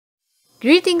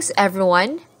Greetings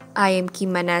everyone, I am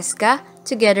Manesca.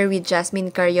 Together with Jasmine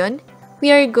Carreon,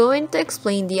 we are going to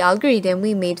explain the algorithm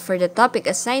we made for the topic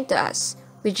assigned to us,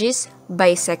 which is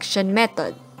bisection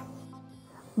method.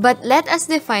 But let us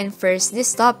define first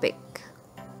this topic.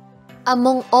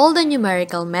 Among all the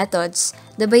numerical methods,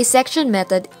 the bisection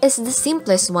method is the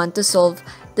simplest one to solve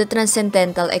the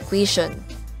transcendental equation.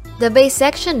 The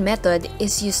bisection method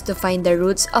is used to find the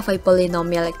roots of a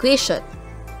polynomial equation.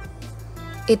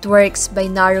 It works by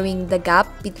narrowing the gap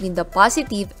between the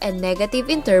positive and negative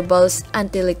intervals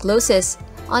until it closes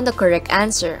on the correct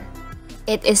answer.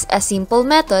 It is a simple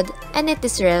method and it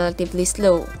is relatively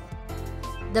slow.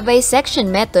 The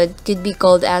bisection method could be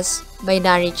called as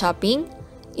binary chopping,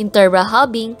 interval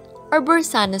halving, or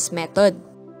Berzano's method.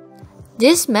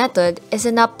 This method is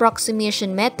an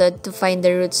approximation method to find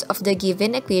the roots of the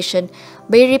given equation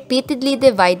by repeatedly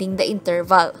dividing the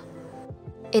interval.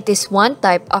 It is one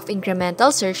type of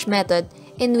incremental search method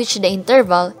in which the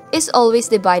interval is always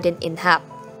divided in half.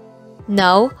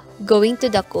 Now, going to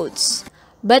the codes.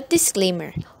 But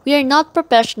disclaimer, we are not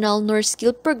professional nor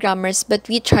skilled programmers, but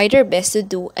we tried our best to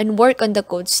do and work on the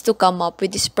codes to come up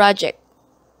with this project.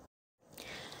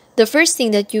 The first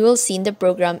thing that you will see in the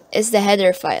program is the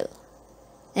header file.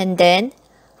 And then,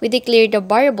 we declare the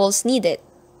variables needed.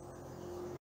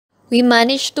 We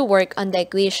managed to work on the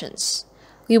equations.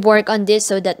 We work on this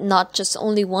so that not just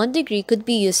only one degree could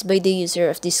be used by the user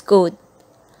of this code.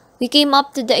 We came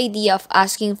up to the idea of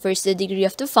asking first the degree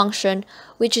of the function,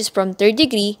 which is from third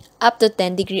degree up to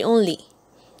 10th degree only.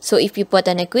 So if you put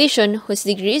an equation whose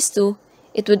degree is 2,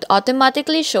 it would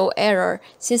automatically show error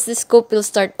since the scope will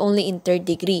start only in third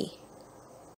degree.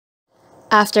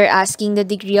 After asking the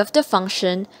degree of the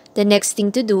function, the next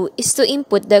thing to do is to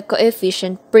input the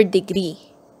coefficient per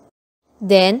degree.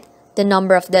 Then, the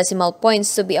number of decimal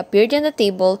points to be appeared in the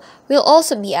table will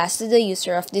also be asked to the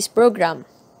user of this program.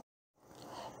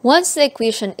 Once the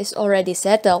equation is already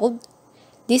settled,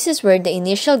 this is where the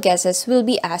initial guesses will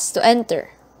be asked to enter.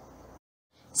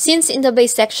 Since in the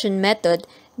bisection method,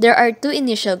 there are two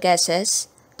initial guesses,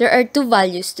 there are two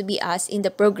values to be asked in the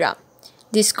program.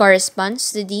 This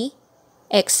corresponds to the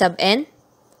x sub n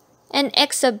and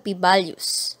x sub p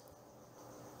values.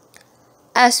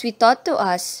 As we taught to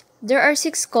us, there are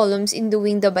 6 columns in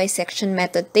doing the bisection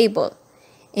method table.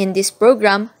 In this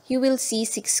program, you will see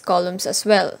 6 columns as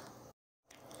well.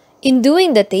 In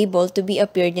doing the table to be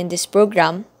appeared in this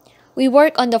program, we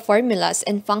work on the formulas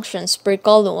and functions per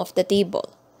column of the table.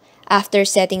 After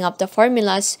setting up the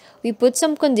formulas, we put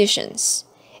some conditions.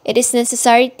 It is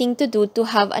necessary thing to do to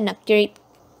have an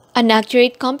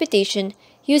accurate computation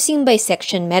using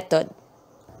bisection method.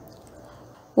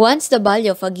 Once the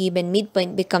value of a given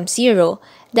midpoint becomes 0,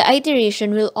 the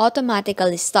iteration will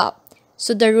automatically stop,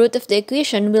 so the root of the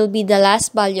equation will be the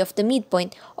last value of the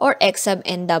midpoint or x sub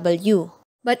nw.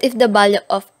 But if the value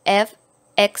of f,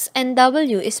 x, and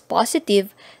w is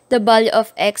positive, the value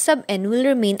of x sub n will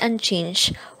remain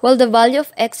unchanged, while the value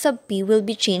of x sub p will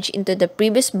be changed into the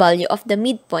previous value of the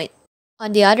midpoint.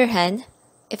 On the other hand,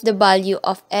 if the value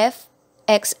of f,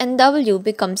 x, and w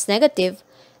becomes negative,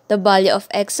 the value of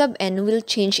x sub n will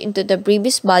change into the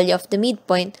previous value of the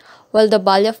midpoint, while the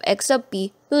value of x sub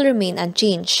p will remain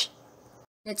unchanged.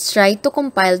 Let's try to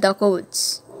compile the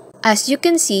codes. As you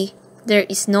can see, there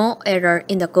is no error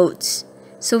in the codes,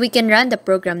 so we can run the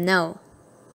program now.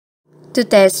 To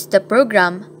test the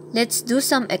program, let's do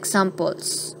some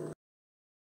examples.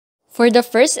 For the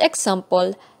first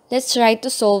example, let's try to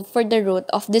solve for the root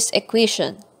of this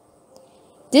equation.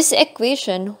 This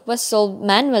equation was solved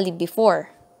manually before.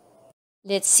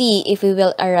 Let's see if we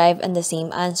will arrive at the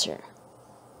same answer.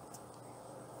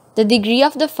 The degree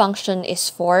of the function is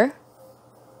 4.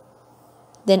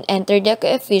 Then enter the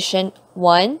coefficient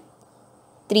 1,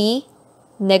 3,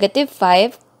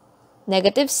 -5,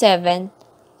 -7,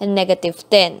 and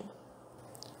 -10.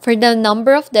 For the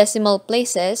number of decimal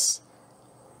places,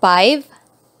 5.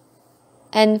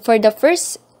 And for the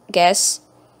first guess,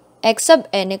 x sub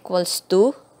n equals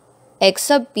 2, x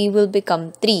sub p will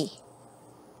become 3.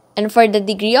 And for the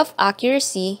degree of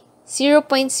accuracy,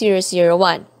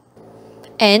 0.001.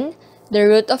 And the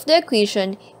root of the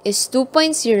equation is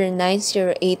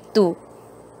 2.09082.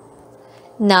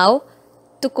 Now,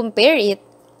 to compare it,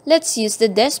 let's use the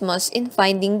Desmos in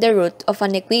finding the root of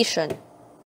an equation.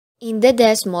 In the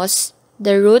Desmos,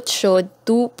 the root showed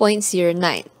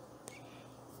 2.09.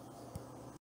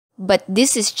 But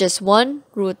this is just one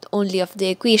root only of the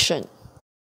equation.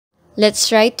 Let's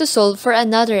try to solve for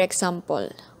another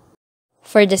example.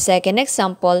 For the second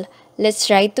example, let's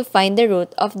try to find the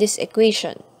root of this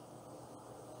equation.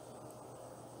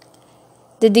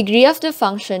 The degree of the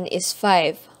function is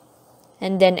 5.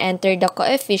 and then enter the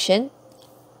coefficient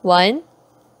 1,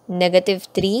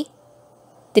 -3,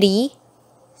 3,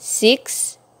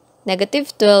 6,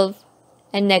 -12,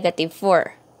 and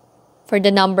 -4. For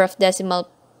the number of decimal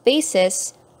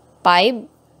places, 5.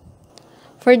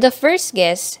 For the first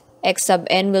guess, x sub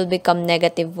n will become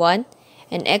 -1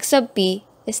 and x sub p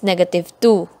is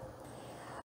 -2.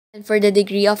 And for the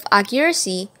degree of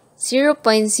accuracy,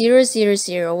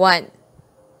 0.0001.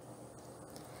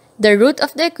 The root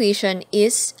of the equation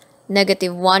is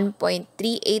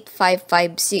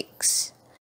 -1.38556.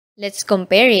 Let's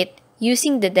compare it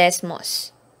using the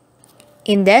Desmos.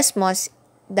 In Desmos,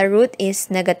 the root is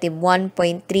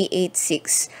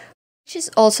 -1.386, which is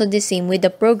also the same with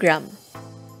the program.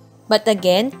 But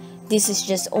again, this is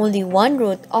just only one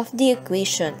root of the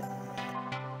equation.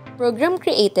 Program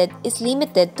created is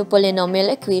limited to polynomial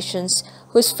equations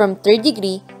whose from third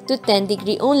degree to 10th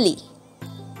degree only.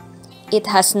 It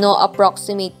has no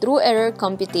approximate true error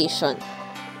computation.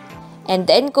 And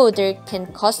the encoder can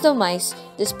customize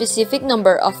the specific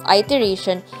number of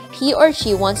iteration he or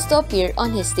she wants to appear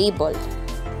on his table.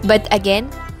 But again,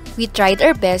 we tried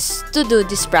our best to do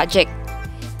this project.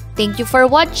 Thank you for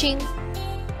watching!